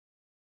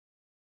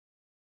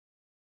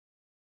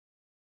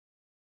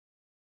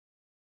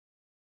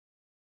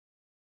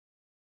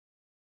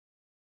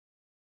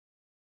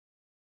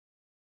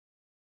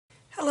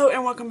Hello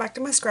and welcome back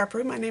to my scrap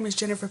room. My name is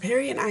Jennifer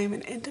Perry and I am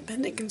an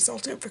independent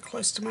consultant for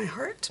Close to My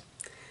Heart.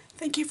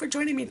 Thank you for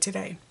joining me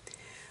today.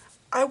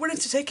 I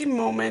wanted to take a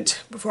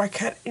moment before I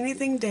cut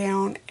anything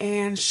down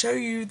and show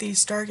you the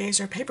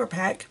Stargazer paper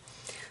pack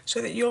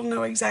so that you'll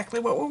know exactly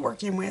what we're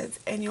working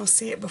with and you'll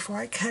see it before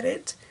I cut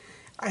it.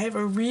 I have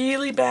a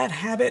really bad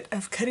habit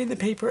of cutting the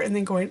paper and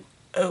then going,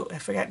 oh, I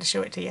forgot to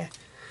show it to you.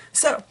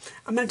 So,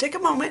 I'm going to take a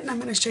moment and I'm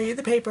going to show you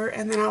the paper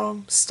and then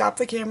I'll stop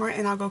the camera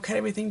and I'll go cut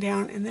everything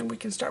down and then we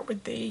can start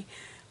with the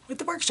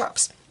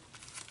workshops.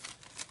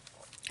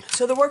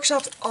 So the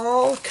workshops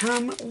all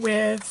come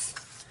with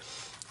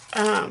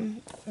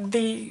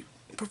the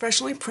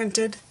professionally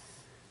printed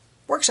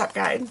workshop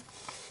guide.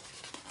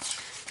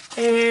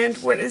 And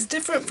what is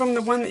different from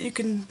the one that you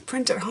can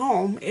print at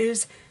home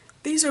is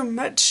these are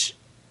much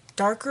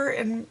darker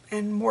and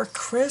more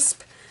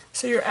crisp,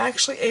 so you're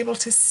actually able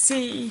to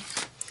see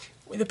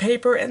the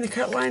paper and the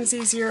cut lines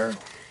easier,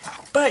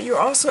 but you're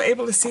also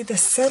able to see the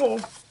subtle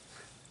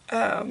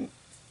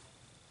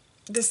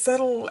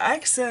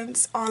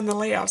accents on the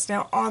layouts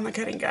now on the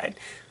cutting guide,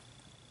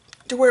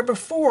 to where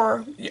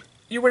before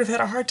you would have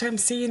had a hard time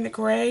seeing the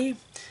gray,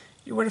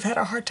 you would have had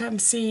a hard time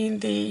seeing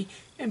the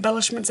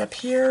embellishments up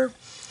here.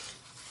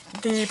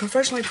 The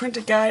professionally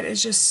printed guide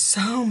is just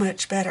so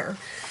much better,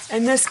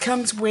 and this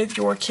comes with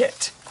your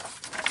kit.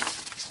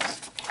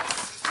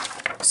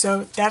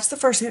 So that's the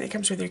first thing that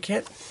comes with your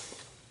kit.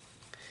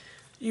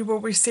 You will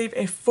receive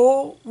a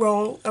full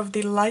roll of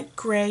the light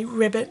gray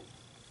ribbon.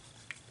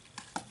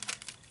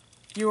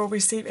 You will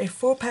receive a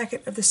full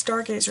packet of the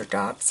Stargazer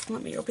dots.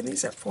 Let me open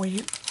these up for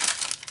you.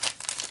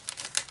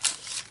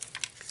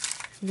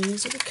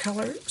 These are the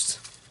colors.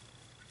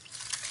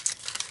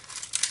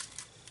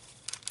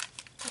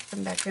 Put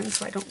them back in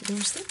so I don't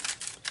lose them.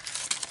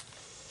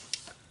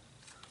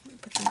 Let me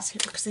put these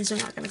here because these are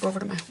not going to go over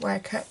to where I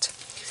cut.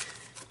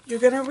 You're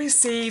going to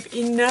receive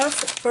enough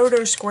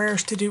photo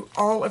squares to do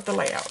all of the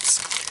layouts.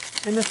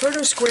 And the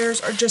photo squares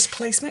are just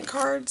placement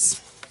cards,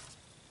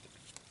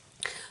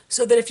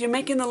 so that if you're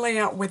making the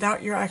layout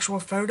without your actual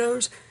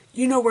photos,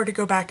 you know where to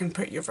go back and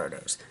put your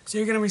photos. So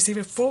you're going to receive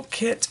a full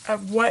kit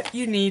of what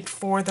you need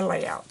for the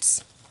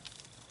layouts.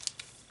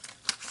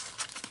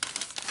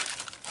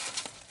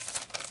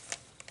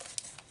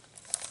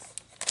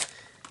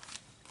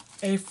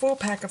 A full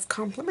pack of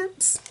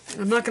compliments. And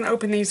I'm not going to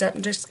open these up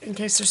just in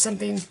case there's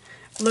something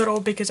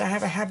little, because I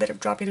have a habit of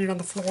dropping it on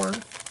the floor.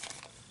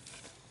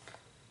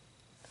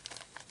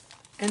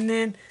 And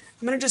then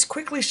I'm going to just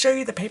quickly show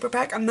you the paper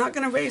pack. I'm not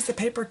going to raise the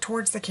paper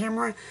towards the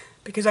camera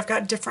because I've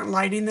got different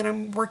lighting that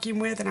I'm working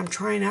with and I'm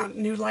trying out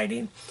new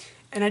lighting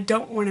and I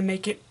don't want to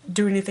make it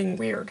do anything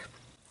weird.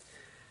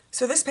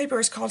 So this paper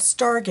is called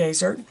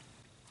Stargazer.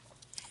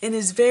 It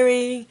is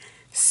very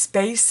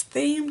space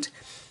themed.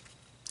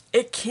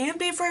 It can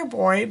be for a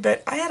boy,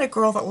 but I had a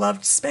girl that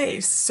loved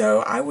space,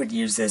 so I would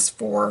use this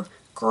for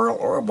girl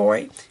or a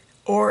boy,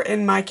 or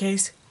in my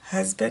case,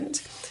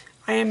 husband.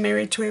 I am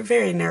married to a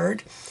very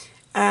nerd.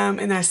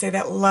 And I say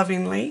that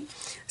lovingly.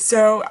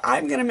 So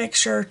I'm going to make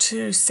sure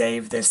to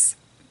save these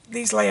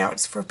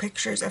layouts for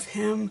pictures of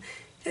him,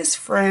 his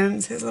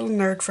friends, his little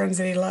nerd friends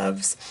that he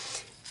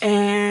loves,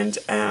 and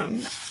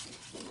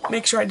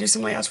make sure I do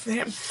some layouts for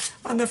him.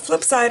 On the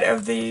flip side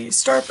of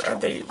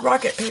the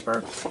rocket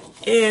paper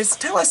is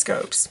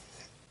telescopes.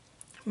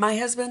 My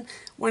husband,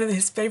 one of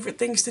his favorite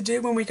things to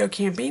do when we go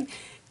camping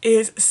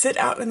is sit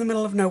out in the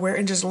middle of nowhere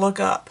and just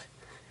look up.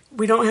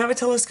 We don't have a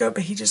telescope,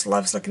 but he just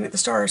loves looking at the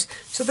stars.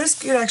 So this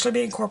could actually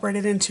be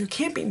incorporated into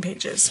camping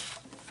pages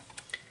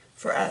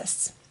for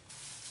us.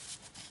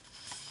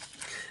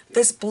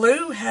 This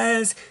blue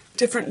has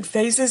different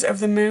phases of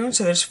the moon.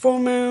 So there's full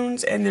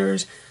moons and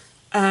there's,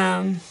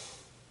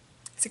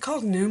 is it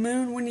called new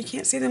moon when you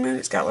can't see the moon?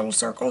 It's got little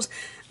circles.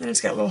 Then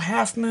it's got little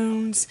half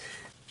moons.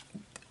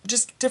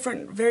 Just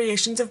different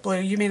variations of blue.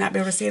 You may not be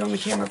able to see it on the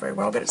camera very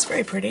well, but it's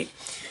very pretty.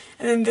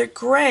 And then the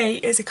gray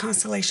is a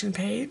constellation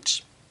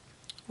page,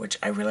 which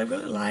I really,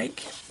 really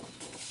like.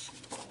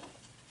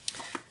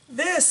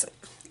 This,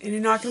 and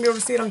you're not going to be able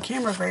to see it on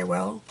camera very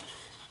well,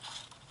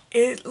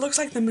 it looks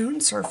like the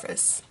moon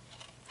surface.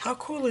 How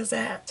cool is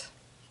that?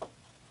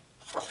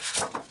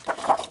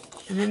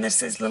 And then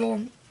this is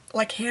little,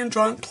 like,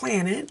 hand-drawn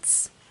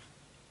planets.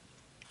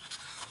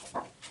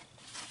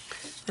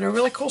 And a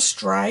really cool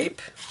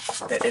stripe.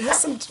 That it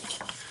has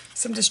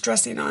some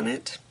distressing on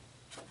it.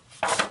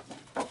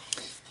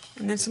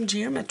 And then some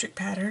geometric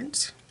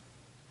patterns.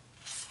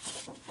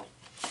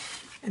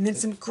 And then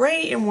some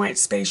gray and white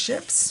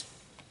spaceships.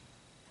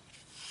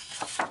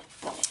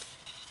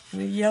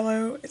 And a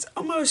yellow. It's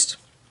almost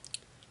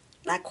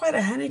not quite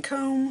a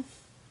honeycomb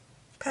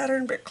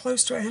pattern, but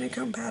close to a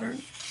honeycomb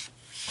pattern.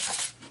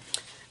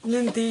 And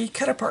then the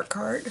cut apart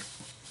card.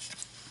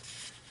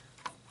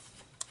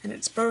 And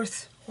it's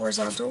both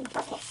horizontal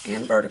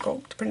and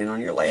vertical, depending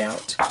on your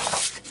layout.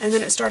 And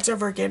then it starts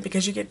over again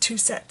because you get two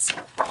sets.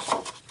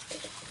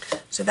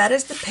 So that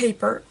is the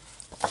paper.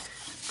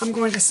 I'm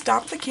going to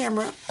stop the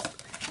camera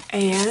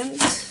and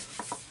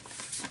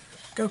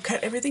go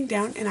cut everything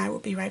down and I will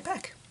be right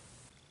back.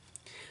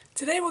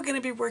 Today we're going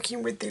to be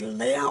working with the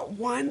Layout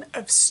 1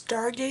 of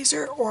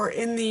Stargazer, or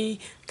in the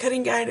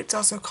cutting guide it's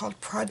also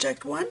called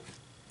Project 1.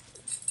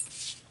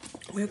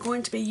 We're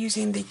going to be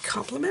using the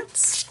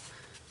complements,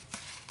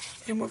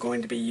 and we're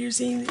going to be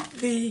using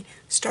the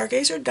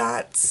Stargazer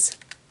dots,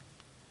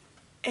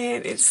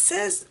 and it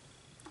says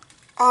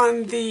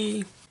on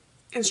the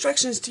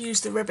instructions to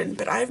use the ribbon,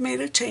 but I've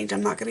made a change.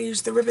 I'm not going to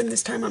use the ribbon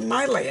this time on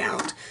my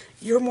layout.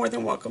 You're more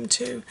than welcome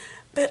to.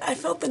 But I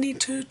felt the need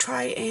to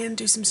try and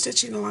do some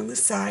stitching along the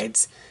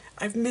sides.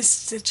 I've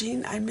missed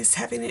stitching. I miss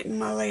having it in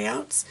my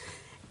layouts.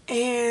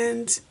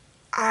 And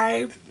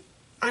I'm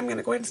going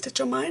to go ahead and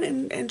stitch on mine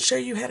and show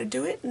you how to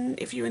do it. And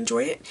if you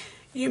enjoy it,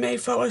 you may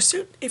follow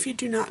suit. If you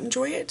do not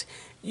enjoy it,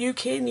 you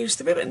can use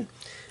the ribbon.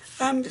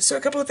 So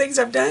a couple of things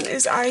I've done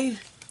is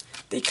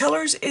the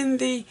colors in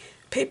the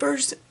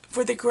papers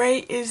for the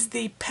gray is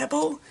the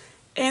pebble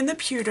and the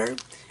pewter.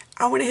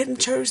 I went ahead and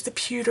chose the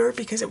pewter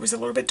because it was a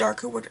little bit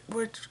darker, would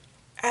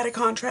add a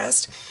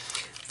contrast.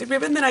 The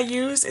ribbon that I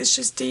use is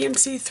just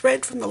DMC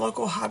thread from the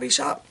local hobby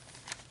shop.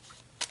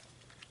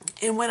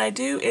 And what I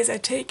do is I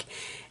take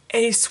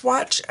a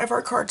swatch of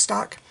our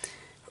cardstock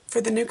for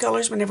the new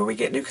colors whenever we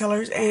get new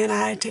colors, and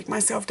I take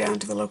myself down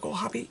to the local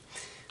hobby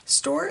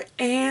store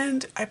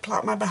and I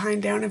plop my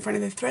behind down in front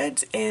of the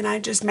threads and I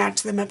just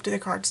match them up to the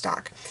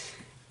cardstock.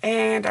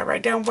 And I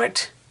write down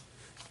what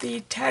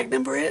the tag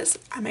number is,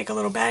 I make a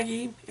little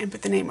baggie and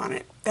put the name on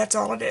it. That's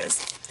all it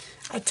is.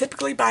 I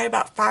typically buy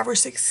about 5 or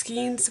 6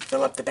 skeins to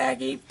fill up the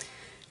baggie,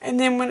 and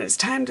then when it's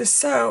time to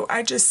sew,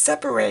 I just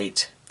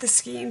separate the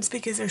skeins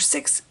because there's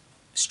 6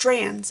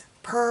 strands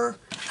per.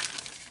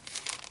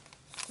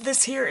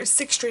 This here is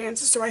 6 strands,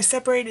 so I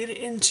separated it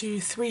into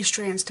 3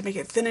 strands to make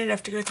it thin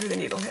enough to go through the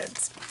needle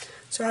heads.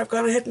 So I've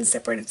gone ahead and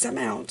separated some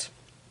out.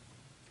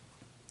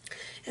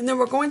 And then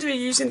we're going to be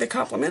using the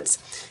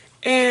complements,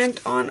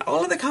 and on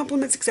all of the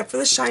complements except for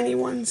the shiny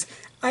ones,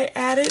 I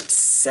added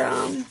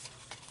some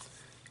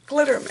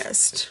glitter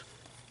mist.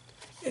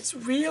 It's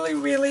really,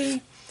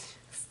 really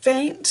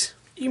faint.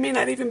 You may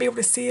not even be able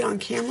to see it on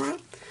camera.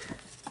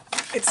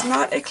 It's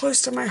not a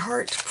close to my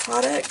heart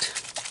product.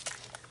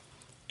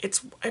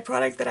 It's a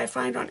product that I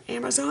find on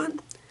Amazon,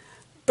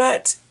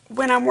 but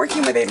when I'm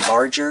working with a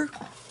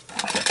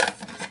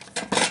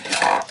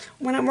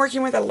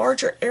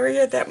larger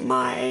area that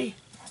my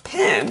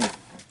pen,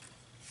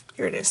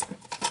 here it is,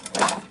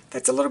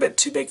 that's a little bit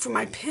too big for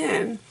my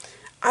pen,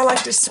 I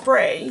like to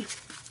spray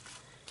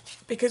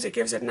because it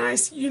gives a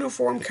nice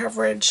uniform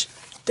coverage,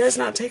 does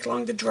not take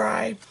long to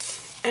dry,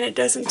 and it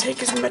doesn't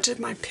take as much as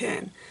my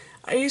pen.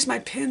 I use my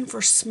pen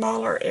for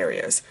smaller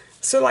areas.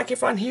 So like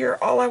if on here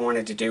all I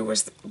wanted to do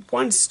was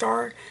 1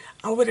 star,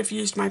 I would have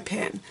used my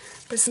pen.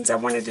 But since I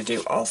wanted to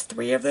do all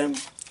 3 of them,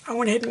 I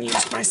went ahead and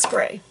used my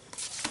spray.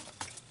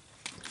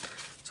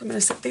 So I'm going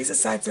to set these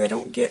aside so they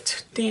don't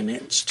get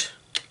damaged.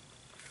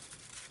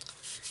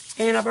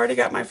 And I've already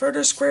got my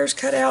photo squares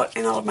cut out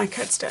and all of my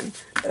cuts done.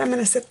 But I'm going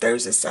to set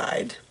those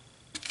aside.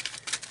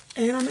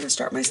 And I'm going to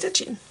start my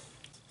stitching.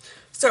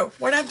 So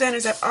what I've done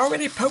is I've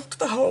already poked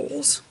the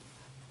holes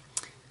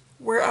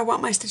where I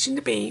want my stitching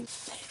to be.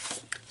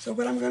 So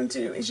what I'm going to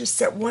do is just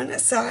set one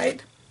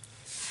aside.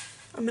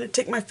 I'm going to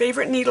take my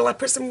favorite needle. I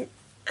put some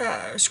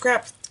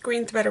scrap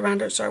green thread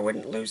around it so I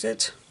wouldn't lose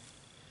it.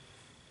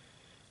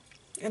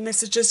 And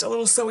this is just a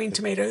little sewing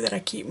tomato that I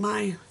keep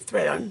my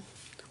thread on,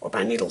 or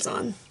my needles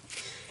on.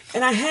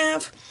 And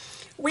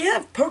we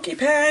have pokey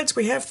pads,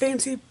 we have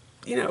fancy,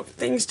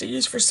 things to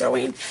use for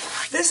sewing.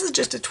 This is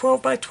just a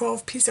 12 by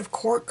 12 piece of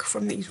cork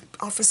from the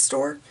office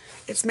store.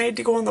 It's made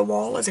to go on the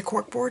wall as a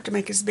cork board to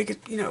make as big,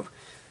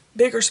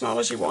 big or small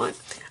as you want.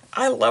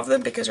 I love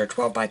them because they're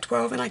 12 by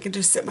 12 and I can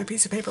just set my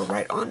piece of paper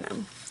right on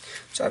them.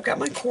 So I've got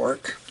my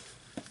cork,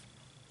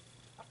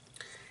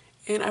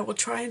 and I will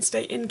try and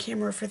stay in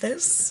camera for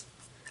this.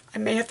 I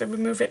may have to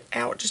remove it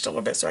out just a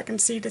little bit so I can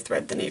see to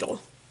thread the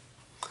needle.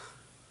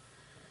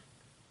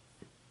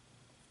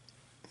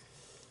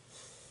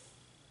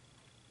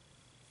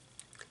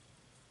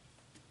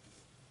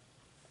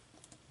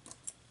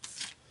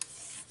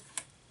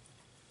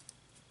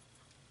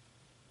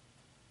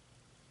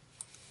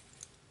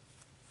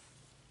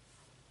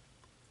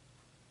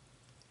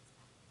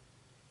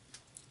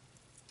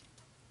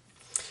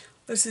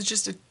 This is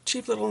just a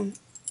cheap little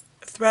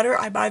threader.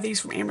 I buy these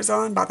from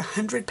Amazon by the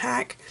 100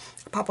 pack.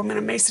 I pop them in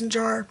a mason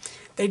jar.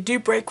 They do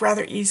break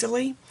rather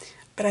easily,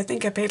 but I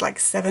think I paid like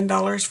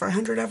 $7 for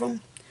 100 of them.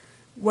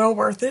 Well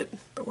worth it,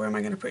 but where am I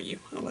going to put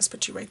you? Oh, let's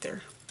put you right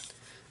there.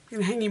 I'm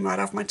going to hang you right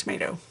off my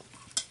tomato.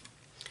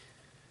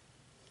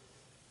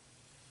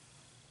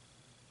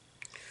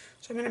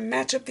 So I'm going to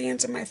match up the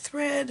ends of my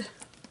thread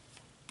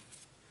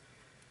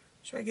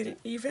so I get it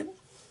even.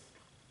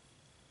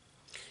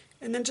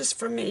 And then just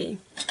for me,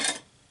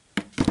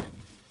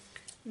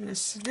 I'm going to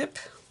snip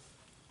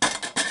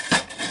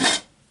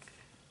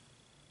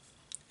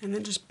and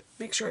then just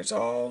make sure it's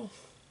all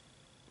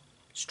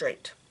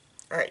straight.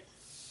 Alright.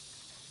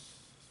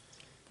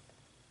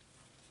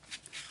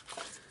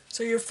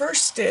 So your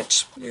first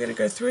stitch, you're going to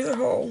go through the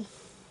hole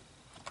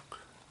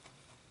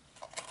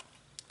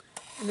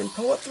and then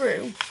pull it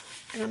through.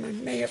 And I'm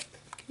going to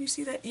can you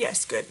see that?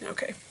 Yes, good,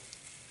 okay.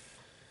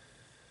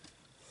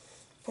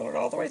 Pull it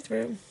all the way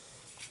through.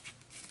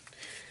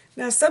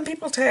 Now some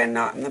people tie a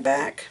knot in the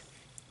back.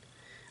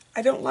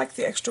 I don't like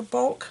the extra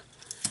bulk,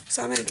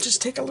 so I'm going to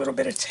just take a little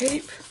bit of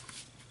tape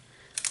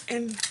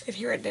and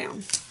adhere it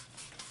down.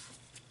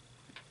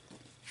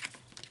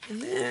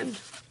 And then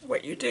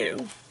what you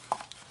do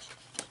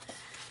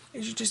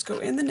is you just go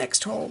in the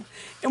next hole.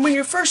 And when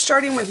you're first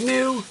starting with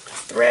new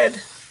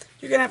thread,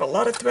 you're going to have a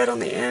lot of thread on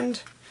the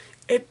end.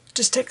 It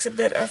just takes a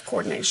bit of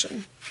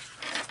coordination.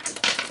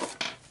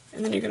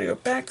 And then you're going to go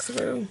back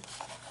through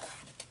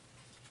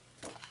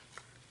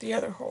the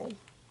other hole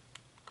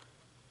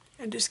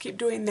and just keep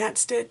doing that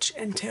stitch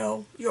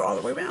until you're all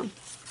the way around.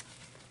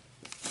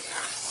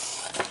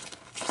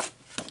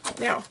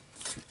 Now,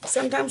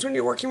 sometimes when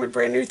you're working with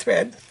brand new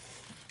thread,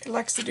 it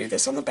likes to do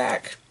this on the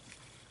back.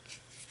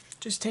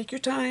 Just take your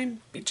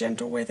time, be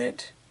gentle with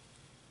it.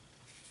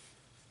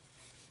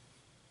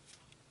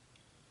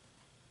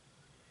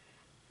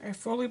 I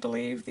fully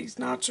believe these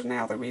knots are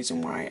now the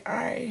reason why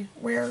I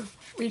wear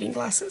reading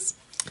glasses.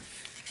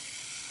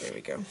 There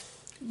we go.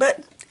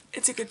 But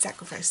it's a good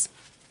sacrifice.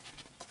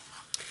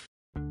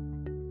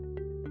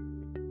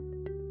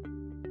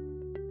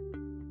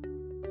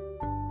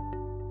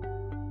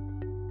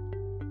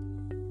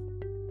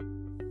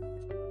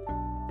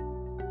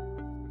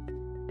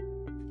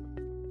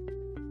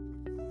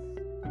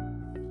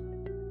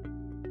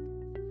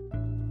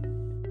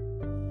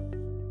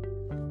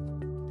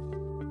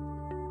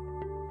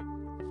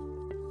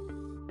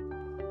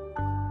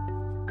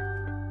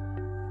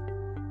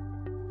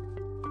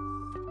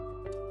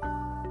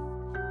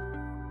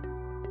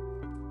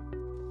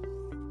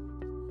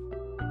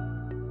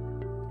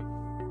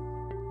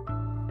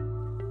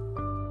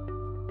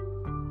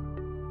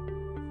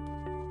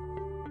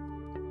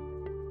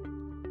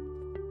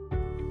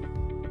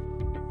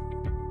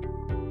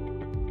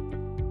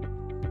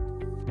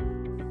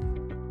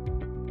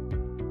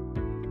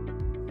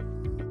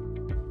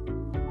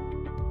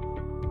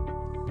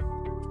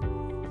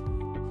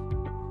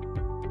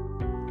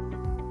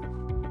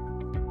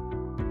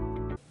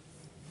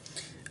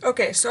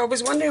 Okay, so I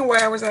was wondering why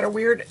I was at a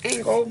weird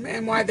angle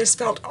and why this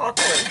felt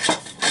awkward.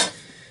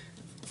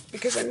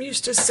 Because I'm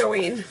used to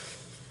sewing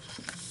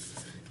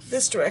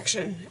this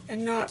direction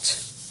and not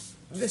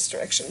this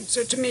direction.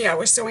 So to me, I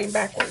was sewing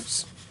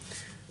backwards.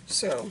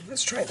 So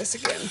let's try this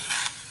again.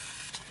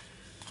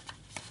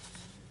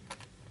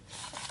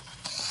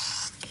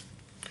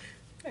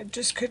 I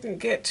just couldn't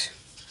get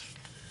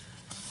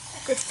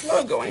good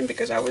flow going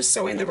because I was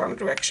sewing the wrong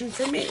direction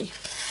for me.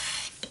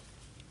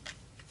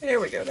 There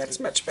we go, that's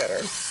much better.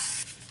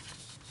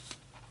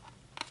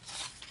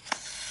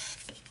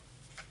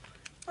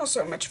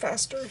 Also much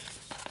faster.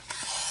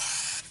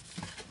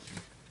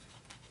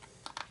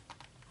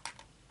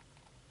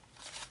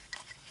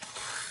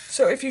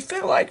 So if you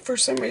feel like for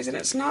some reason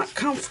it's not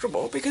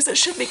comfortable, because it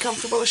should be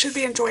comfortable, it should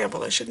be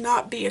enjoyable, it should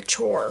not be a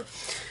chore.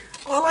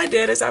 All I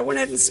did is I went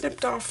ahead and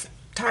snipped off,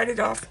 tied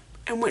it off,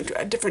 and went to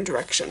a different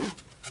direction.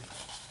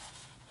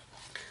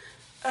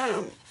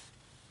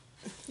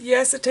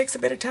 Yes, it takes a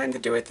bit of time to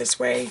do it this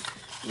way.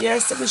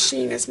 Yes, the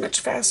machine is much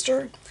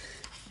faster,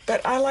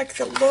 but I like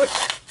the look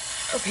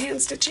of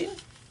hand stitching.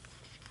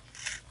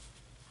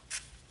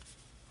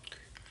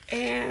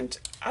 And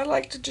I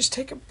like to just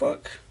take a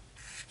book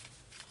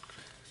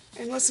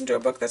and listen to a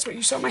book. That's what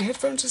you saw my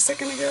headphones a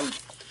second ago.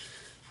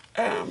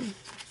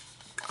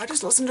 I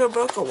just listen to a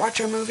book or watch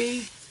a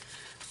movie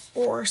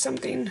or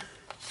something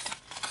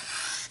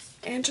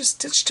and just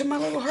stitch to my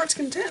little heart's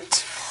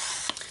content.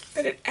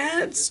 But it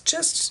adds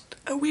just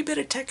a wee bit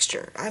of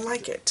texture. I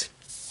like it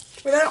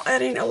without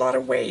adding a lot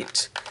of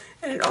weight.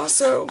 And it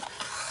also,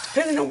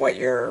 depending on what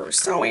you're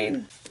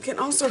sewing, can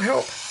also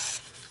help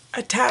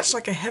attach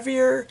like a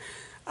heavier,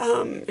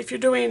 if you're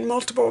doing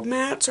multiple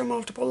mats or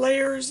multiple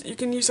layers, you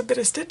can use a bit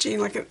of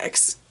stitching like an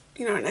X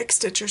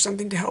stitch or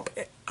something to help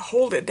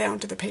hold it down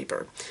to the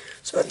paper.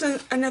 So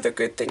that's another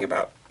good thing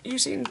about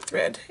using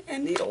thread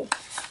and needle.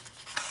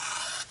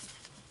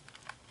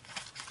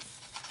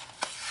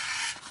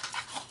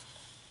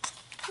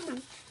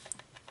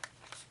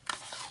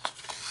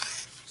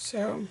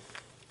 So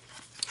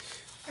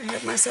I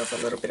have myself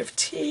a little bit of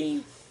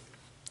tea.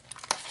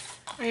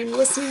 I am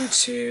listening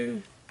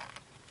to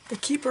The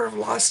Keeper of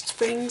Lost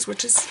Things,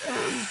 which is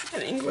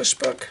an English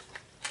book.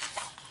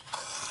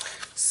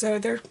 So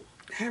they're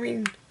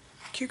having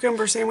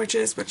cucumber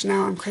sandwiches, which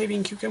now I'm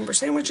craving cucumber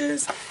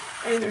sandwiches,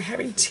 and they're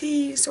having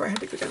tea, so I had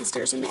to go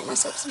downstairs and make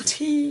myself some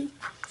tea.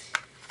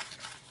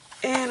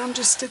 And I'm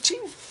just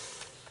stitching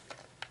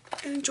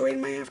and enjoying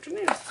my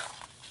afternoon.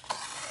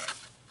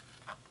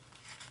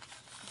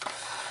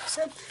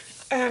 So,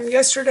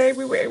 yesterday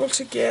we were able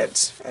to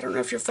get, I don't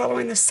know if you're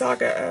following the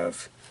saga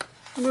of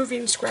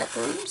moving scrap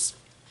rooms,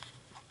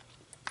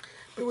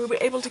 but we were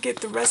able to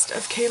get the rest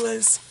of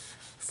Kayla's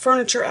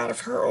furniture out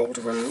of her old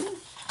room.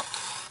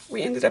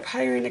 We ended up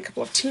hiring a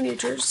couple of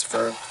teenagers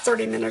for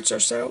 30 minutes or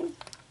so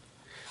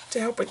to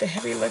help with the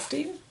heavy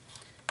lifting.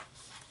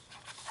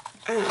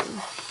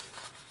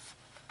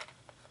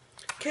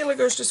 Kayla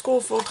goes to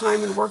school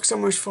full-time and works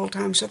almost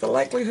full-time, so the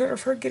likelihood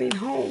of her getting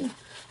home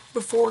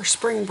before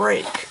spring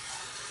break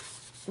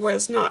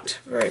was not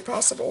very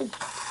possible.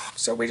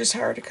 So we just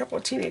hired a couple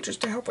of teenagers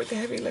to help with the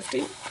heavy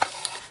lifting.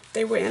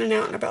 They were in and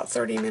out in about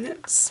 30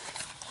 minutes.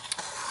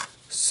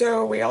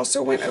 So we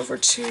also went over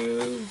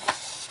to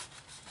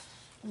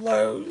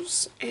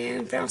Lowe's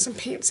and found some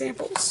paint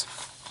samples.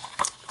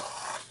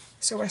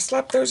 So I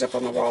slapped those up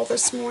on the wall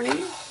this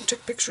morning,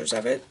 took pictures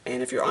of it,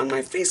 and if you're on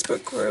my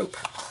Facebook group,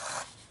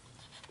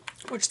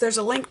 which there's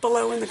a link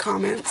below in the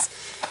comments,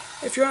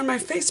 if you're on my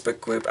Facebook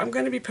group, I'm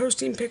going to be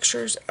posting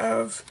pictures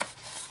of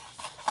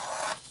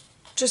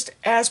just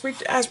as we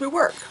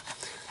work.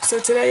 So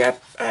today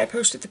I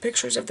posted the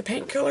pictures of the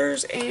paint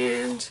colors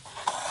and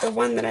the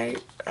one that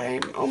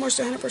I'm almost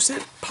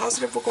 100%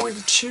 positive we're going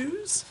to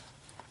choose.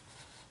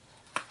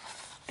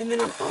 And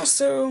then I'm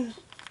also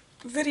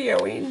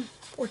videoing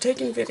or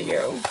taking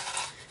video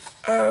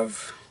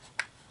of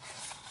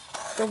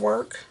the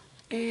work,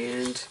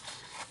 and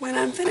when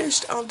I'm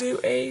finished I'll do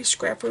a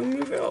scrap room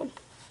reveal.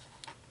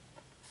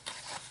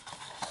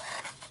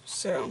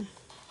 So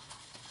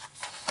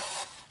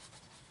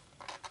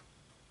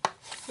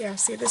yeah,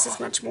 see, this is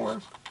much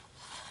more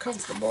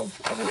comfortable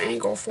of an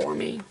angle for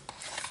me,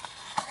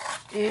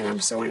 and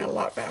I'm sewing a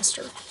lot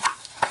faster.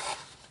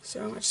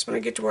 So I just want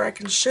to get to where I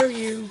can show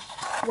you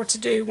what to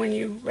do when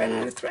you run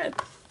out of thread.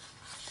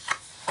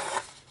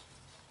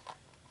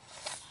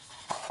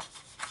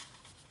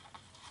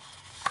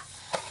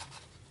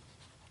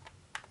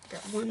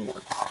 Got one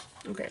more.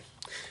 Okay.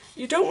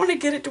 You don't want to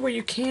get it to where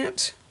you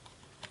can't,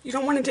 you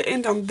don't want it to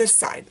end on this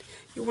side.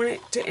 You want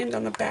it to end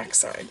on the back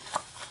side.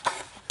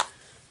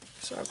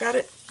 So I've got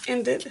it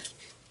ended.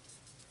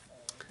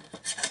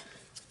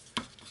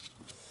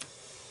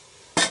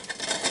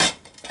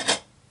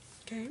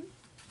 Okay.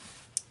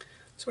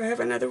 So I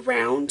have another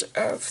round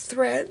of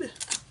thread.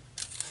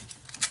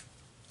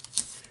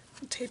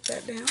 Tape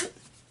that down.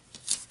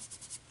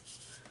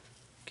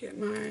 Get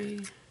my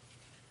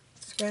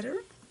threader.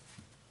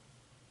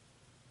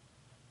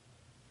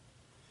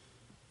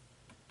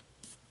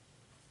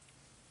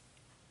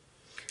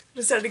 I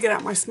decided to get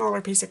out my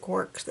smaller piece of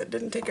cork that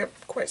didn't take up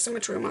quite so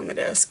much room on the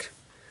desk.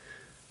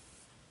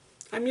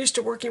 I'm used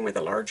to working with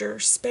a larger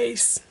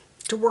space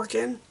to work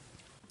in.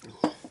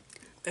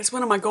 That's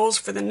one of my goals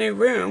for the new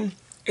room,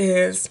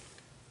 is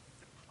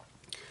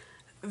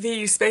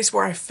the space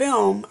where I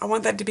film. I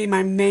want that to be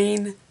my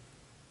main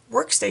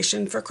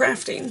workstation for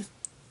crafting.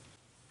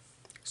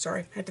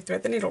 Sorry, I had to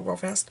thread the needle real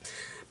fast.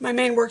 My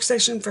main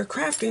workstation for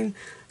crafting,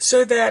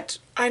 so that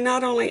I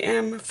not only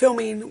am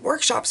filming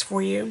workshops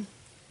for you,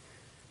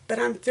 but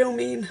I'm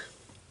filming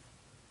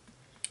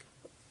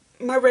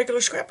my regular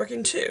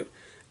scrapbooking too.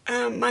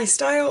 My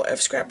style of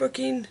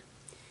scrapbooking,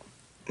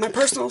 my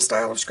personal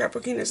style of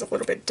scrapbooking, is a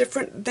little bit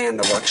different than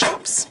the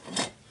workshops.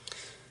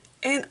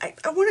 And I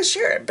want to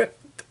share it, but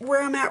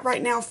where I'm at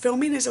right now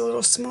filming is a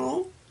little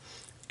small,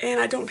 and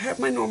I don't have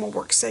my normal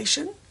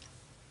workstation.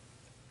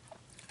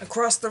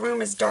 Across the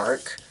room is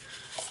dark,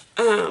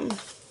 or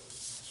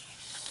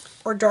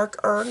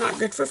darker, not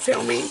good for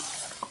filming.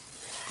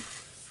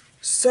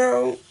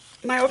 So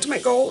my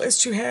ultimate goal is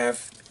to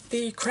have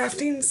the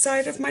crafting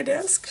side of my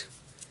desk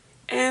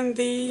and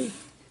the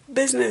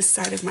business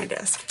side of my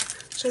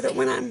desk, so that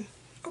when I'm,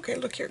 okay,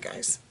 look here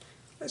guys,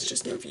 let's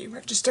just move you.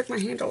 I've just stuck my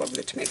hand all over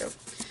the tomato.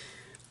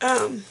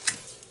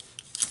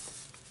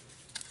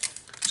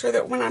 So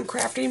that when I'm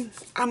crafting,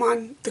 I'm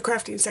on the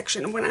crafting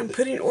section. When I'm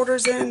putting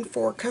orders in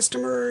for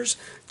customers,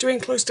 doing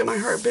close to my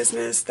heart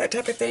business, that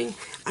type of thing,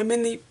 I'm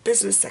in the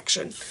business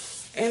section,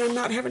 and I'm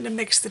not having to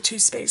mix the two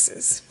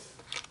spaces.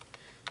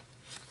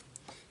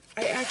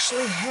 I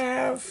actually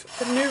have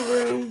the new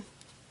room.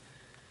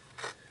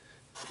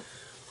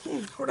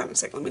 Hold on a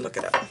second, let me look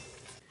it up.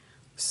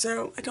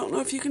 So I don't know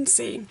if you can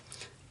see,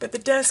 but the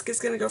desk is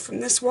going to go from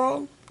this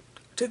wall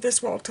to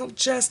this wall till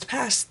just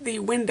past the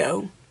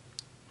window.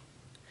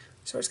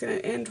 So it's going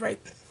to end right.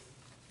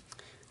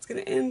 It's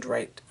going to end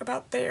right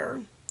about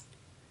there,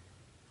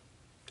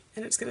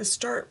 and it's going to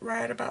start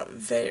right about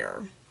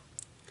there.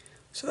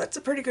 So that's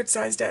a pretty good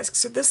sized desk.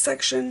 So this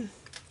section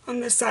on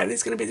this side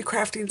is going to be the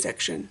crafting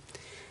section,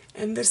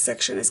 and this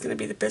section is going to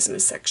be the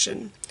business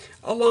section,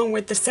 along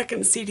with the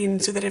second seating,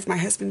 so that if my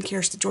husband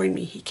cares to join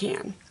me, he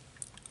can.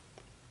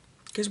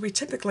 Because we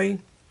typically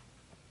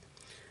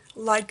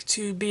like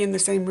to be in the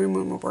same room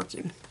when we're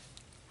working.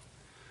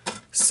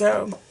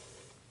 So,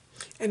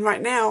 and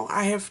right now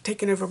I have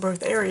taken over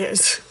both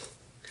areas,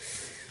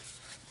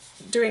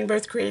 doing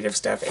both creative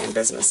stuff and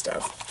business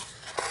stuff.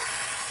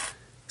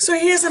 So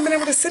he hasn't been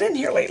able to sit in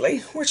here lately,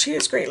 which he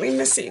is greatly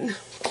missing.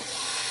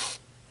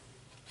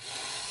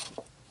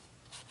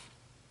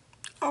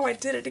 Oh, I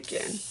did it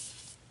again.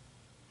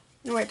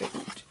 No, I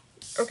didn't.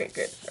 Okay,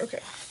 good.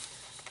 Okay.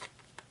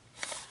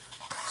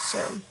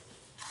 So,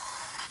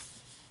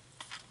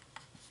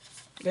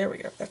 there we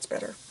go. That's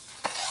better.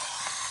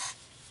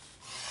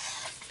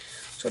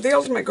 So the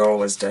ultimate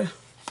goal is to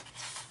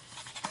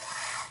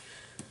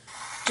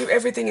do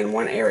everything in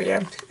one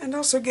area, and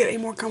also get a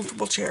more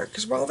comfortable chair.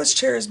 Because while this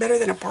chair is better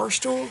than a bar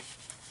stool,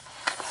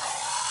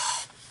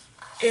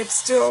 it's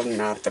still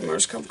not the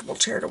most comfortable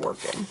chair to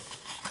work in.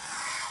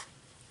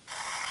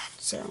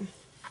 So,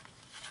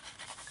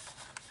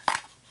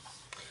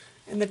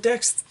 and the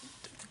deck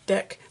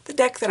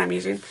that I'm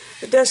using,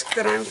 the desk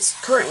that I'm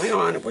currently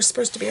on, was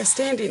supposed to be a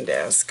standing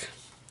desk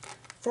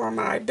for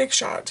my Big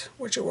Shot,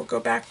 which it will go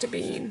back to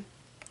being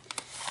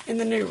in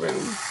the new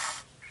room.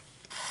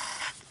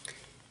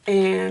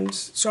 And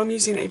so I'm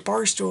using a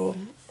bar stool,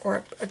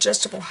 or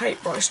adjustable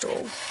height bar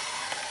stool,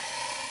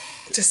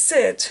 to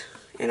sit,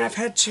 and I've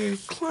had to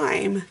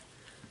climb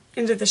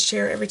into this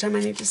chair every time I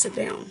need to sit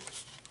down.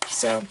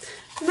 So,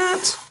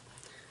 not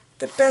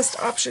the best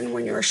option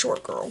when you're a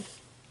short girl.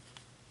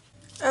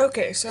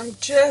 Okay, so I'm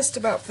just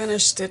about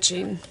finished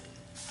stitching.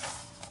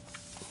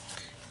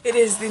 It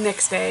is the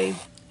next day.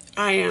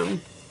 I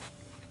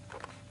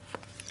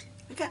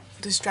got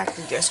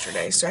distracted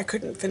yesterday, so I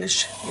couldn't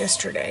finish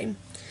yesterday.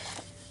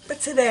 But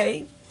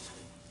today,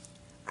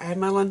 I had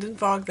my London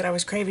fog that I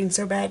was craving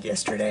so bad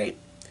yesterday.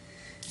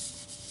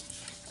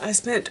 I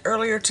spent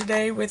earlier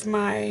today with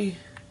my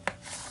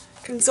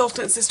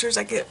consultant sisters.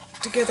 I get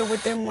together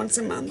with them once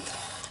a month,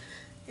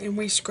 and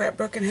we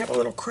scrapbook and have a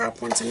little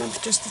crop once a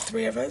month, just the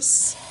three of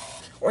us.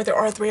 Or there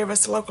are three of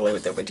us locally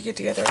that would get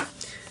together.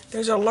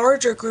 There's a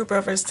larger group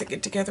of us that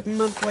get together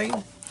monthly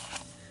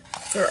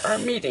for our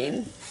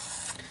meeting.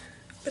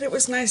 But it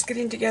was nice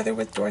getting together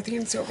with Dorothy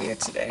and Sylvia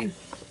today.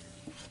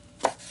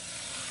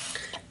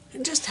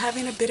 And just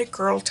having a bit of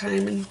girl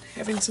time and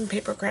having some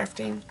paper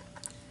crafting.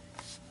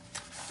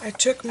 I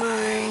took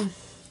my,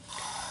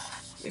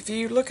 if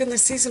you look in the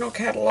seasonal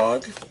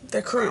catalog,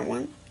 the current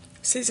one,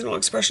 Seasonal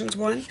Expressions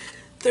 1,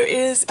 there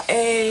is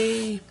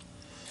a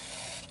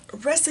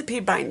recipe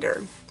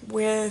binder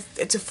with,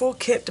 it's a full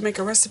kit to make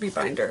a recipe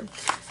binder.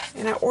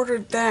 And I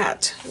ordered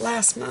that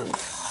last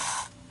month,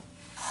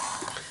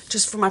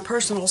 just for my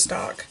personal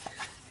stock.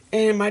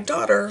 And my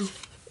daughter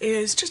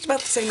is just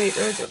about the same age,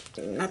 or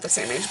not the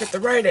same age, but the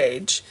right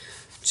age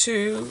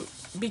to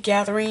be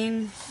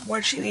gathering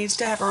what she needs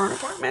to have her own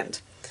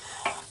apartment.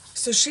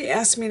 So she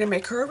asked me to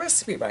make her a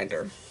recipe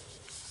binder.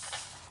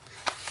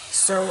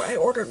 So I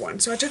ordered one.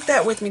 So I took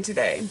that with me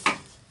today.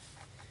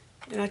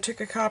 And I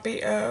took a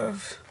copy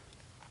of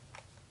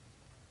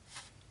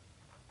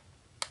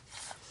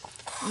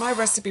my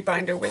recipe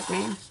binder with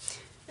me.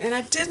 And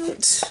I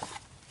didn't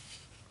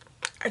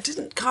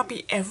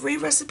copy every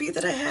recipe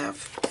that I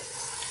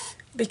have,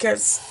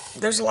 because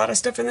there's a lot of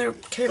stuff in there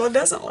Kayla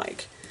doesn't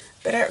like.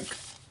 But I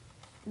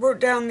wrote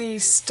down the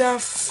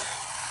stuff,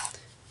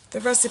 the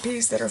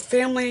recipes that are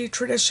family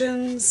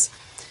traditions,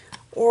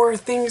 or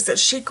things that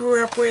she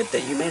grew up with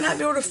that you may not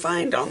be able to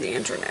find on the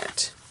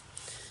internet.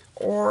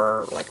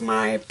 Or like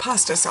my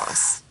pasta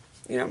sauce,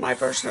 you know, my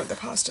version of the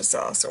pasta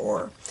sauce,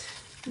 or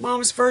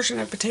Mom's version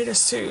of potato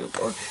soup,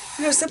 or,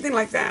 you know, something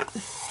like that.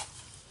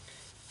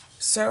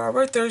 So I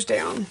wrote those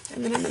down,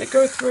 and then I'm going to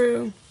go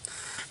through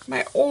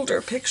my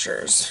older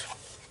pictures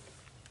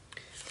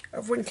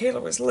of when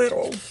Kayla was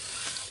little.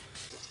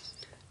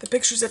 The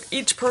pictures of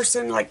each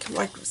person, like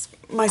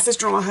my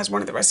sister-in-law has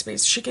one of the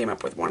recipes. She came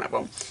up with one of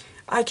them.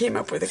 I came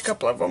up with a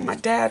couple of them. My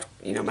dad,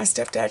 you know, my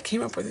stepdad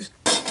came up with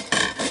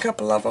a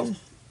couple of them.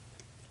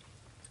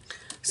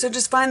 So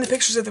just find the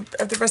pictures of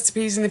the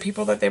recipes and the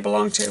people that they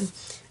belong to,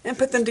 and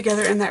put them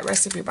together in that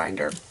recipe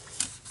binder.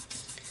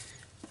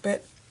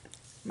 But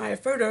my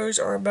photos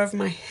are above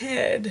my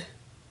head.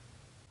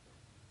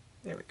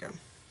 There we go.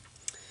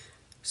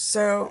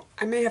 So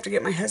I may have to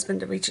get my husband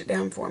to reach it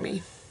down for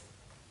me,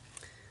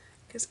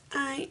 because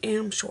I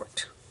am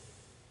short.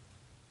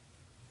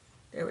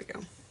 There we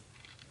go.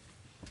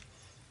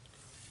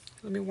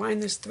 Let me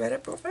wind this thread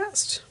up real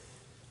fast.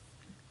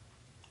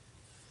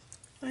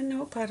 I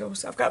know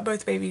puddles. I've got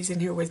both babies in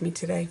here with me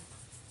today.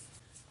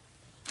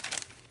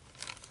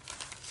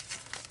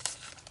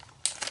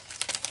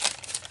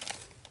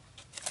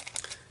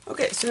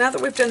 Okay, so now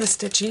that we've done the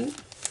stitching,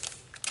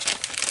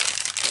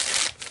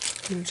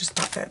 I'm going to just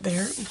pop that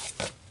there.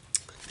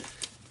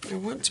 I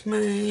want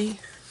my...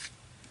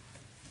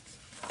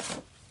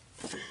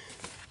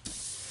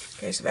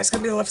 Okay, so that's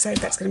going to be the left side,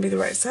 that's going to be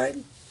the right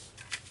side.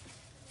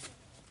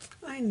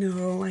 I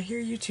know, I hear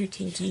you too,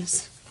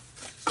 Tinkies.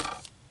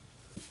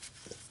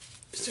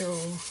 So,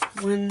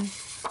 1,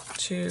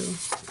 2,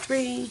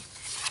 3,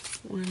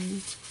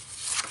 1,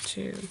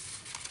 2,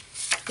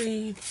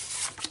 3,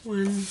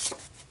 1.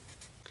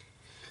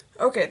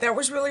 Okay, that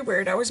was really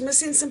weird. I was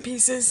missing some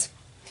pieces,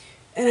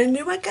 and I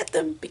knew I got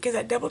them because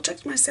I double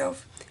checked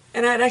myself,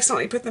 and I had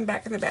accidentally put them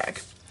back in the bag.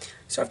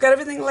 So I've got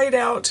everything laid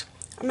out.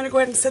 I'm going to go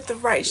ahead and set the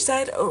right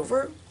side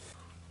over,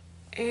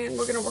 and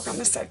we're going to work on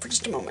this side for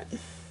just a moment.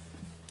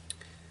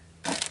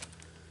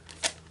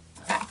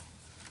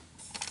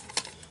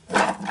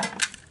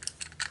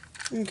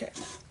 Okay,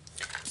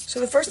 so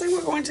the first thing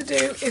we're going to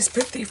do is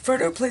put the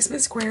photo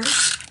placement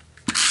squares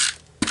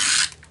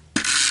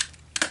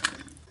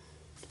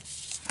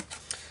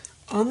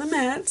on the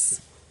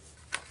mats.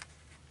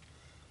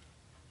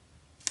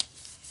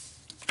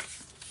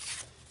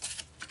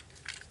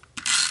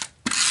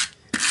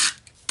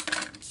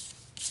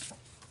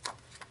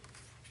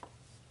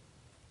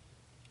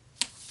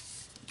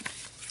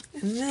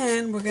 And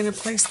then we're going to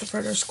place the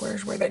photo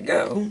squares where they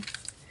go.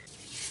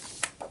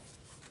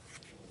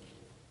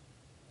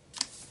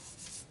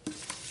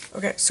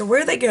 Okay, so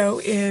where they go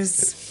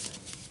is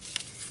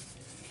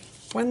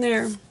one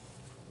there,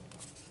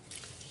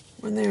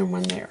 one there, and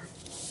one there.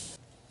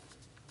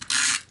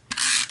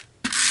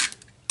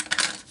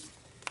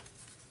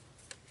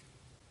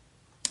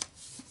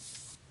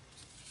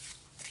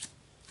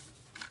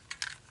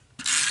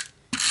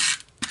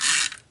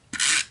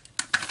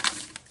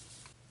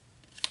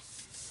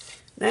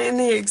 Now in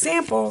the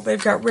example,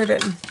 they've got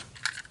ribbon,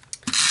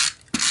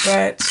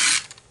 but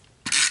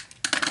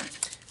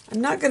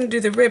I'm not going to do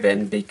the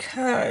ribbon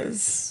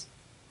because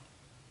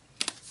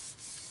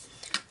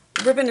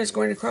the ribbon is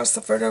going across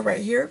the photo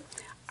right here.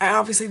 I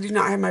obviously do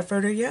not have my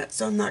photo yet,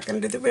 so I'm not going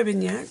to do the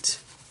ribbon yet.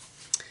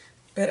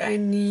 But I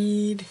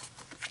need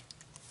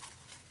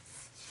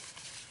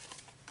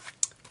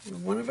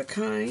one of a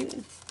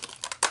kind.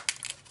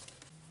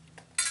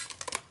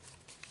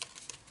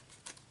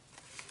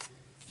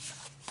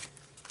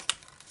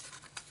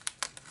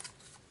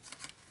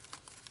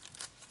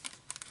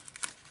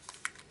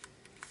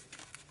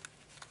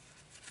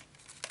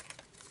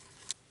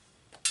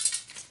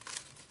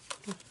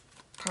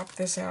 Pop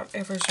this out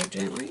ever so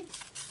gently.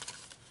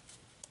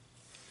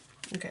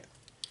 Okay,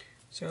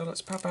 so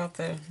let's pop out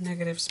the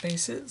negative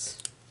spaces.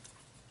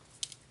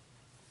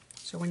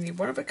 So we need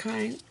one of a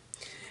kind.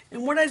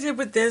 And what I did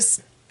with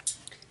this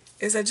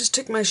is I just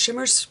took my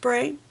shimmer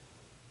spray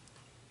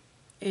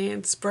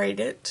and sprayed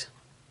it.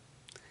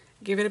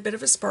 Give it a bit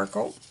of a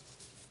sparkle.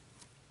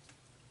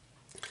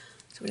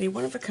 So we need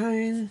one of a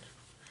kind.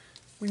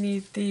 We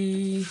need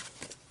the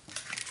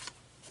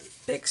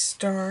big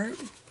star.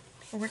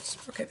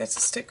 Okay, that's a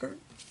sticker.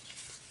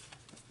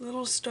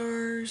 Little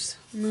stars,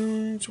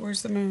 moons.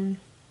 Where's the moon?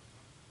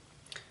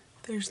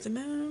 There's the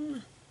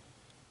moon.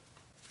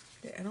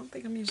 Okay, I don't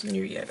think I'm using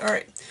you yet.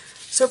 Alright,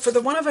 so for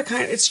the one of a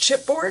kind, it's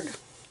chipboard.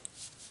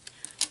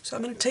 So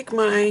I'm going to take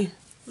my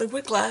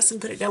liquid glass and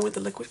put it down with the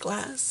liquid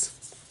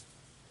glass.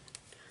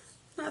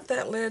 Not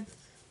that lid.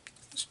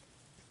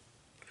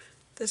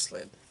 This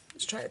lid.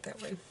 Let's try it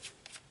that way.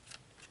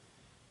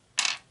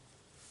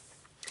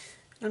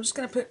 I'm just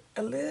going to put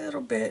a little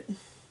bit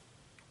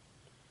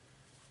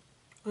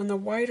on the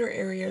wider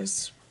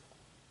areas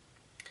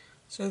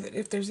so that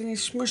if there's any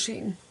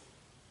smushing,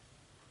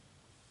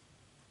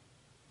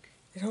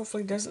 it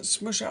hopefully doesn't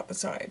smush out the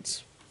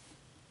sides.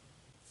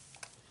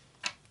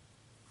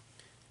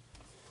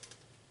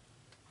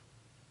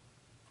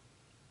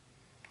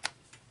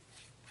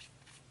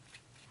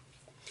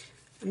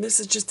 And this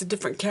is just a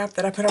different cap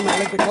that I put on my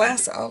liquid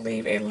glass. I'll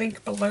leave a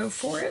link below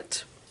for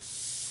it.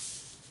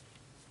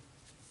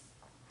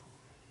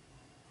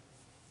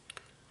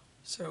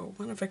 So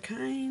one of a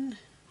kind.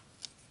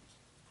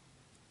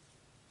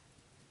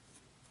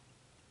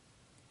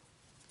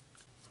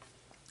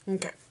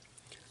 Okay,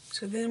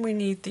 so then we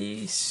need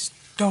the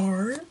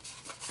star.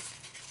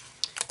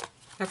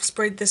 I've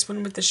sprayed this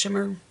one with the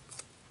shimmer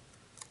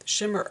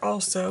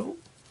also.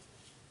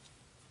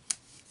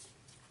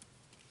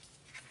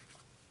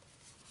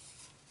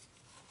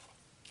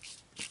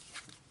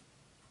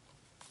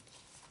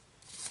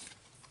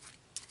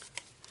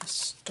 A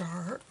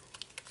star.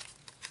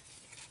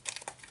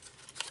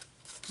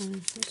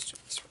 Let's do this one.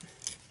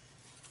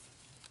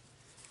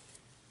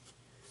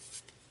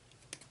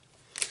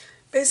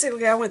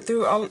 Basically, I went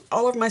through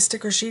all of my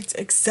sticker sheets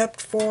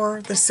except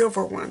for the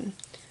silver one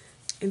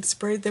and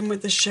sprayed them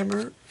with the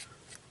shimmer.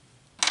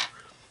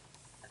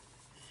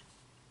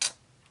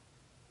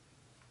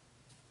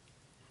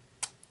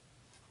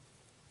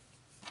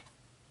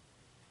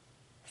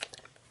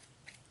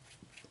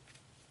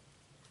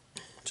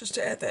 Just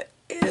to add that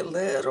a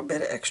little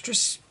bit of extra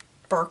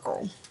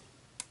sparkle.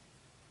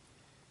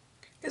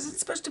 Because it's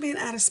supposed to be an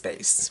out of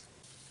space.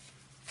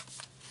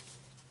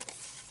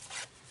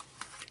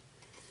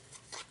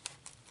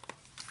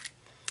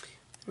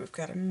 We've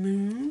got a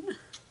moon.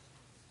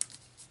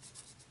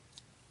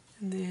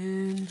 And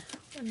then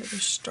another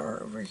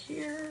star over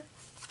here.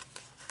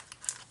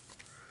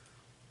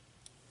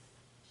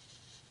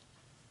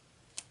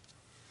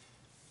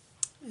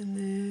 And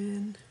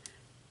then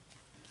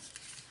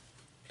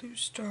blue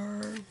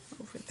star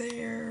over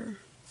there.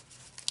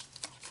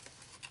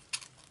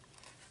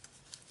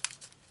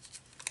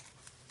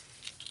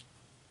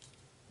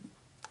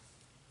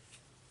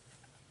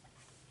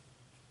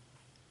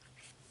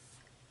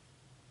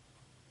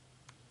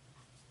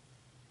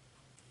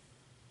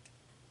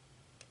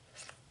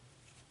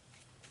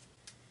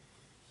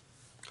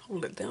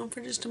 Hold it down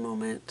for just a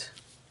moment.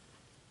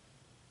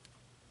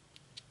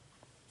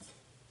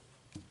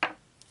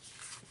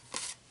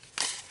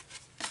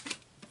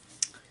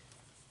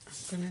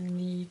 I'm going to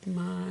need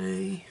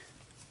my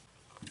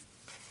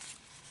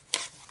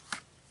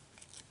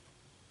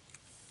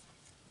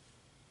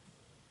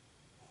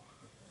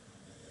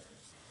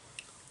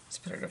let's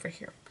put it over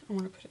here. I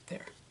want to put it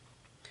there.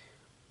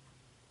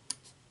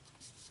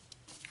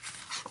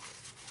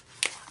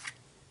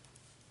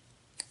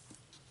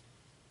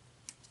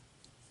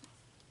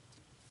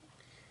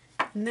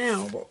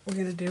 Now what we're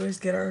going to do is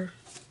get our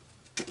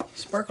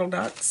sparkle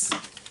dots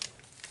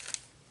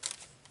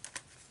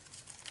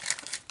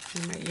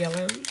and my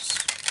yellows.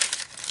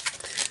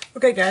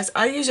 Okay guys,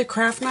 I use a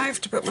craft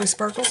knife to put my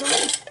sparkles on.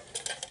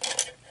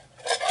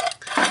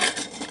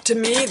 To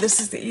me, this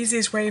is the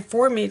easiest way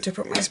for me to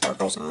put my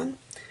sparkles on.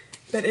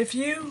 But if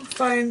you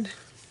find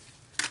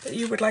that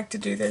you would like to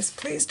do this,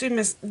 please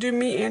do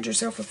me and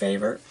yourself a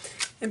favor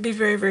and be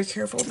very, very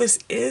careful. This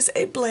is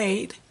a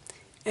blade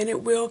and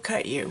it will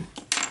cut you.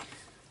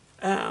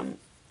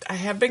 I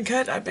have been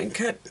cut, I've been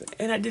cut,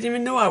 and I didn't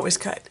even know I was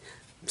cut.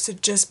 So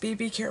just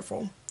be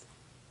careful.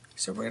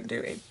 So we're going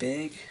to do a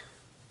big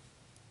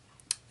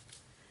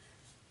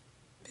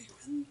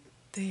one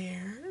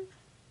there.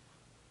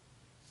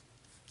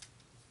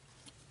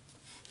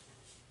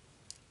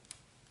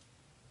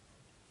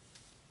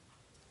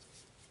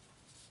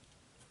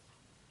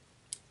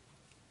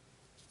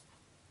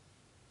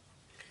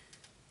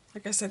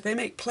 Like I said, they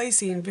make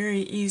placing very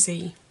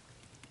easy,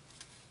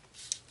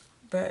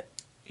 but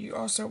you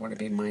also want to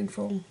be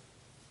mindful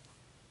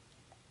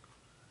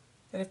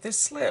that if this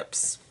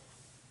slips,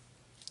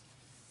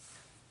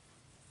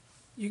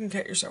 you can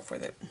cut yourself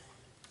with it.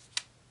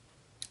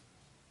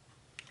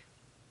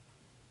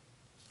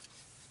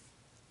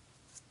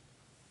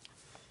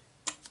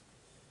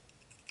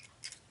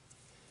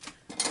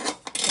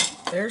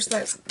 There's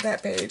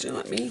that page, and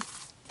let me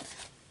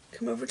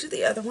come over to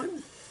the other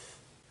one.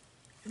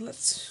 And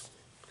let's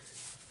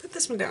put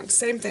this one down.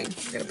 Same thing.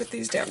 I'm going to put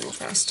these down real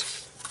fast.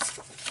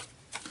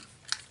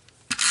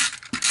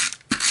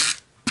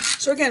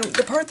 So again,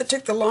 the part that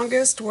took the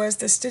longest was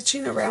the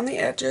stitching around the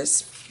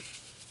edges.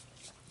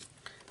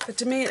 But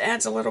to me, it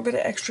adds a little bit of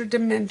extra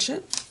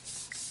dimension.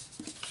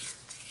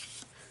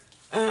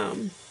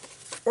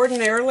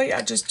 Ordinarily,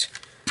 I just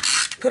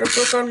put a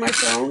book on my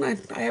phone.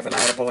 I have an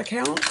Audible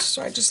account,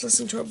 so I just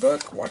listen to a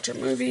book, watch a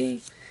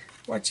movie,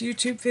 watch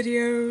YouTube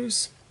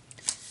videos,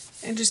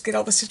 and just get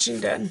all the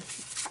stitching done.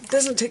 It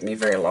doesn't take me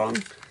very long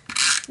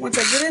once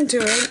I get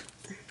into it.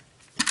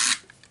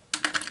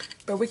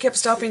 But we kept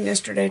stopping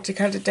yesterday to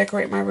kind of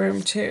decorate my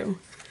room too.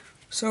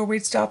 So we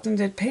stopped and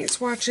did paint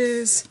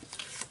swatches.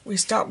 We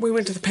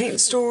went to the paint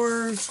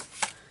store.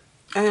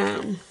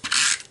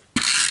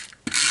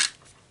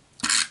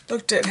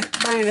 Looked at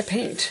buying a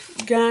paint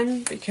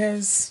gun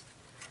because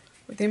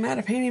with the amount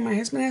of painting my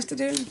husband has to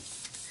do,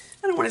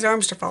 I don't want his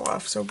arms to fall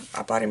off, so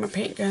I bought him a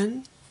paint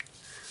gun.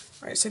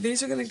 Alright, so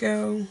these are going to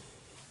go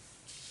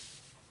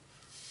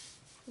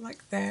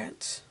like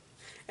that.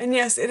 And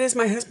yes, it is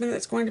my husband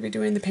that's going to be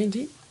doing the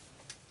painting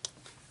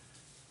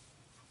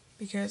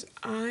because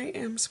I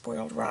am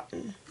spoiled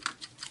rotten.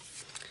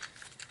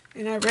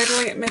 And I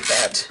readily admit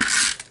that.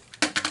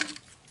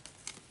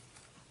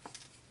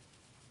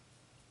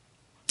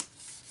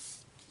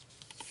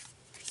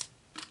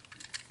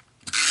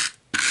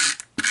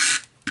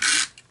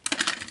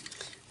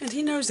 And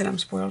he knows that I'm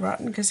spoiled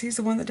rotten because he's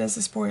the one that does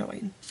the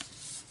spoiling.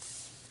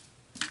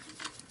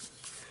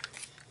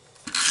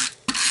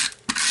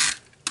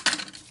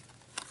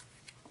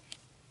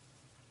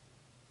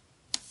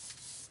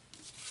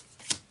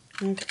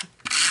 Okay.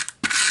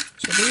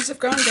 So these have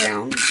gone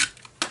down.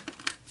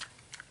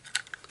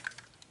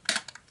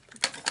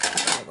 Put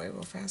that away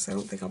real fast. I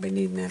don't think I'll be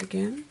needing that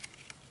again.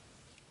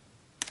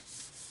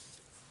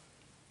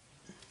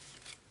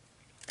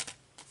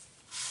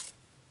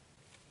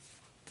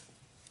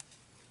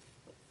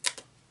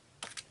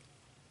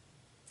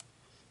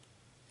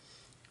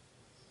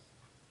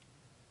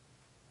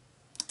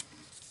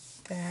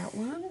 That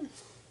one.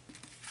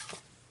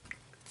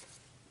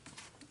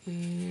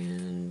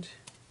 And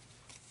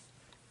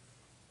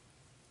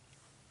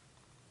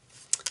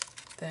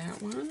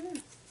that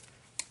one.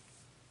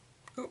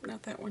 Oh,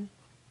 not that one.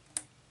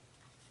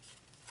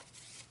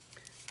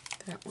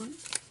 That one.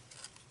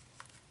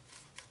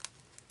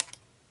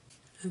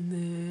 And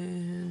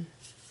then,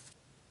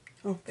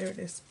 oh, there it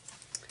is.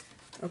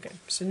 Okay,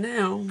 so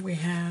now we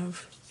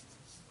have,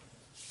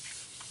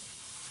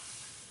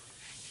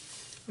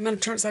 I'm going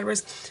to turn it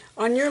sideways.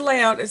 On your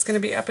layout, it's going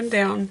to be up and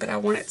down, but I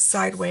want it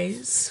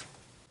sideways.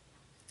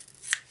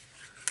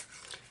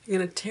 You're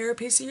going to tear a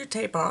piece of your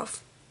tape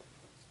off.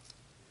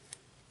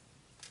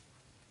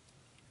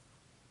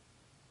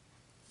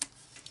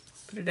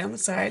 Put it down the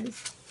side.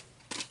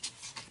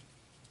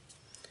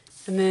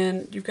 And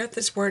then you've got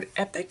this word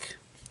epic.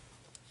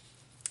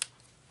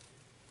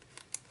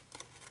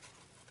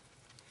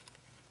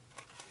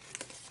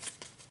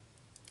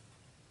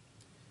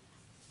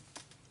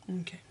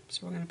 Okay,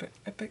 so we're going to put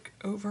epic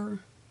over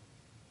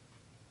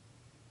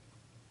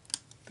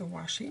the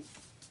washi.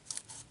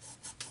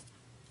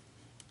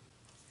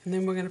 And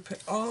then we're going to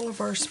put all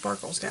of our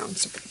sparkles down.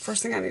 So the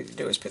first thing I need to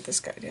do is put this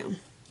guy down.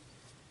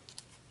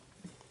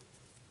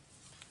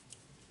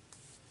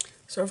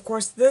 So of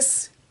course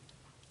this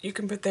you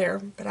can put there,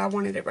 but I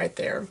wanted it right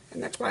there,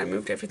 and that's why I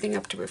moved everything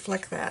up to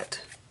reflect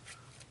that.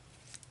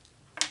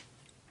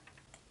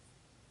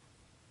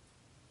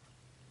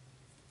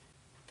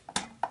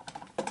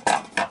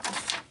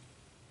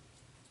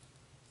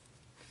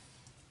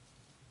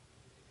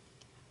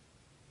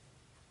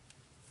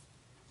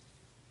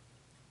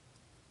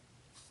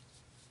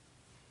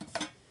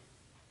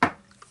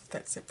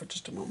 that sit for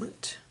just a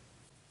moment.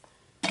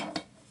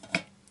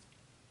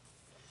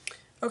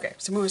 Okay,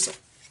 so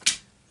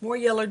more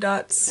yellow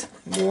dots,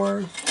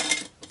 more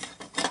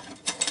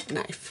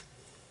knife.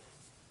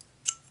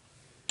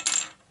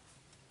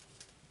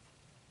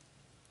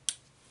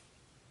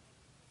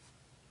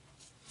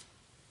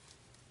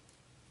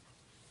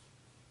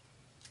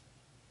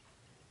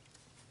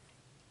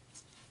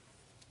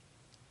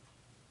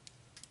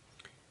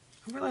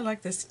 I really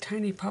like this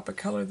tiny pop of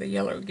color the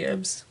yellow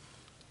gives.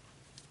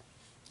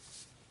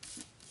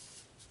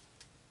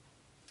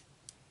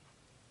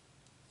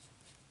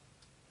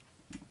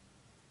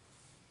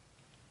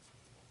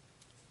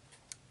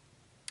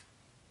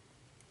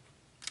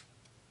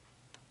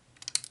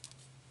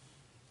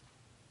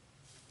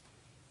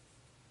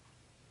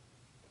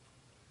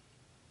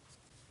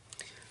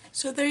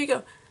 So there you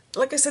go.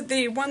 Like I said,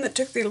 the one that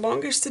took the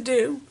longest to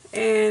do,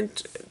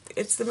 and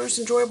it's the most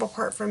enjoyable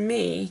part for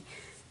me,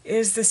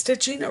 is the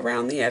stitching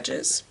around the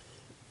edges.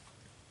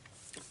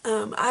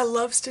 I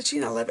love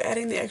stitching. I love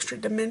adding the extra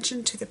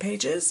dimension to the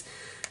pages.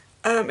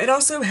 It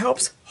also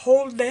helps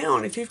hold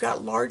down if you've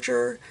got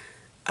larger,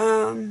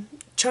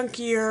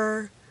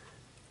 chunkier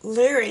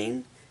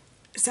layering.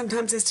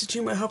 Sometimes the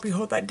stitching will help you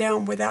hold that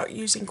down without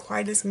using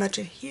quite as much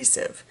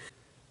adhesive.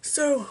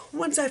 So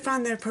once I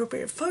find the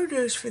appropriate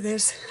photos for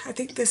this, I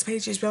think this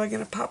page is really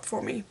going to pop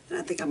for me. And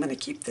I think I'm going to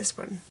keep this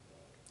one.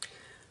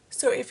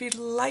 So if you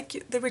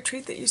like the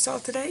retreat that you saw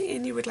today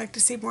and you would like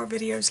to see more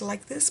videos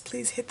like this,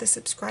 please hit the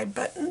subscribe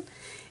button.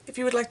 If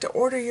you would like to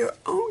order your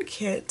own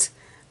kit,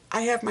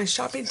 I have my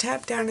shopping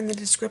tab down in the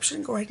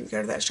description. Go ahead and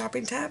go to that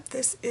shopping tab.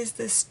 This is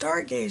the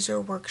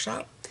Stargazer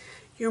workshop.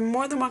 You're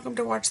more than welcome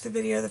to watch the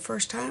video the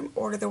first time,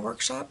 order the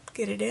workshop,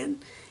 get it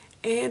in,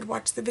 and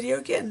watch the video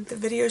again. The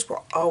videos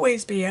will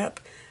always be up,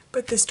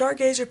 but the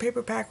Stargazer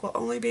paper pack will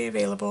only be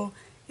available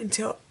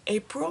until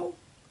April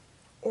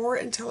or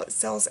until it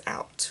sells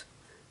out.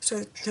 So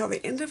until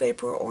the end of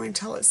April or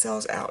until it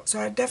sells out. So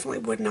I definitely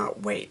would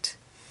not wait.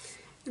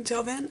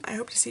 Until then, I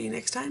hope to see you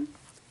next time.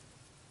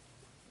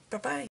 Bye-bye.